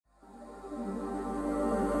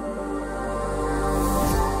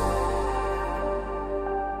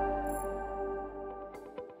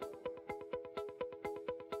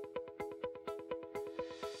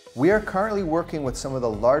We are currently working with some of the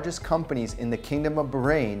largest companies in the Kingdom of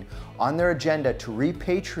Bahrain on their agenda to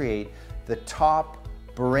repatriate the top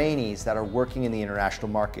Bahrainis that are working in the international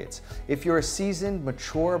markets. If you're a seasoned,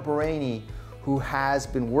 mature Bahraini who has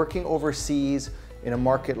been working overseas in a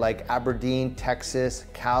market like Aberdeen, Texas,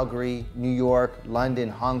 Calgary, New York, London,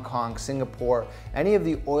 Hong Kong, Singapore, any of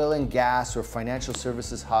the oil and gas or financial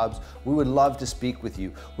services hubs, we would love to speak with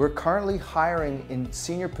you. We're currently hiring in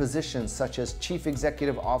senior positions such as Chief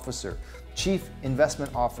Executive Officer, Chief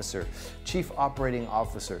Investment Officer, Chief Operating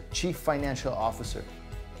Officer, Chief Financial Officer.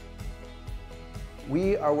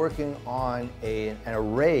 We are working on an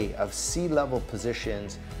array of C-level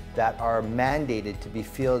positions that are mandated to be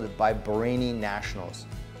filled by Bahraini nationals.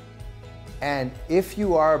 And if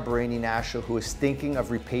you are a Bahraini national who is thinking of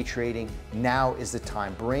repatriating, now is the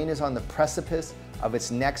time. Bahrain is on the precipice of its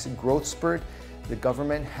next growth spurt. The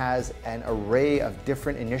government has an array of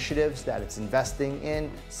different initiatives that it's investing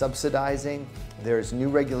in, subsidizing. There's new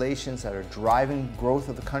regulations that are driving growth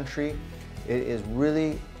of the country. It is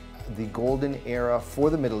really the golden era for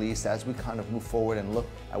the Middle East as we kind of move forward and look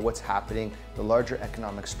at what's happening, the larger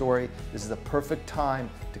economic story. This is the perfect time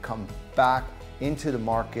to come back into the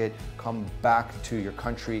market, come back to your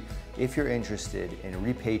country. If you're interested in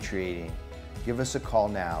repatriating, give us a call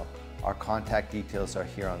now. Our contact details are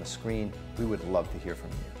here on the screen. We would love to hear from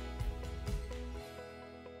you.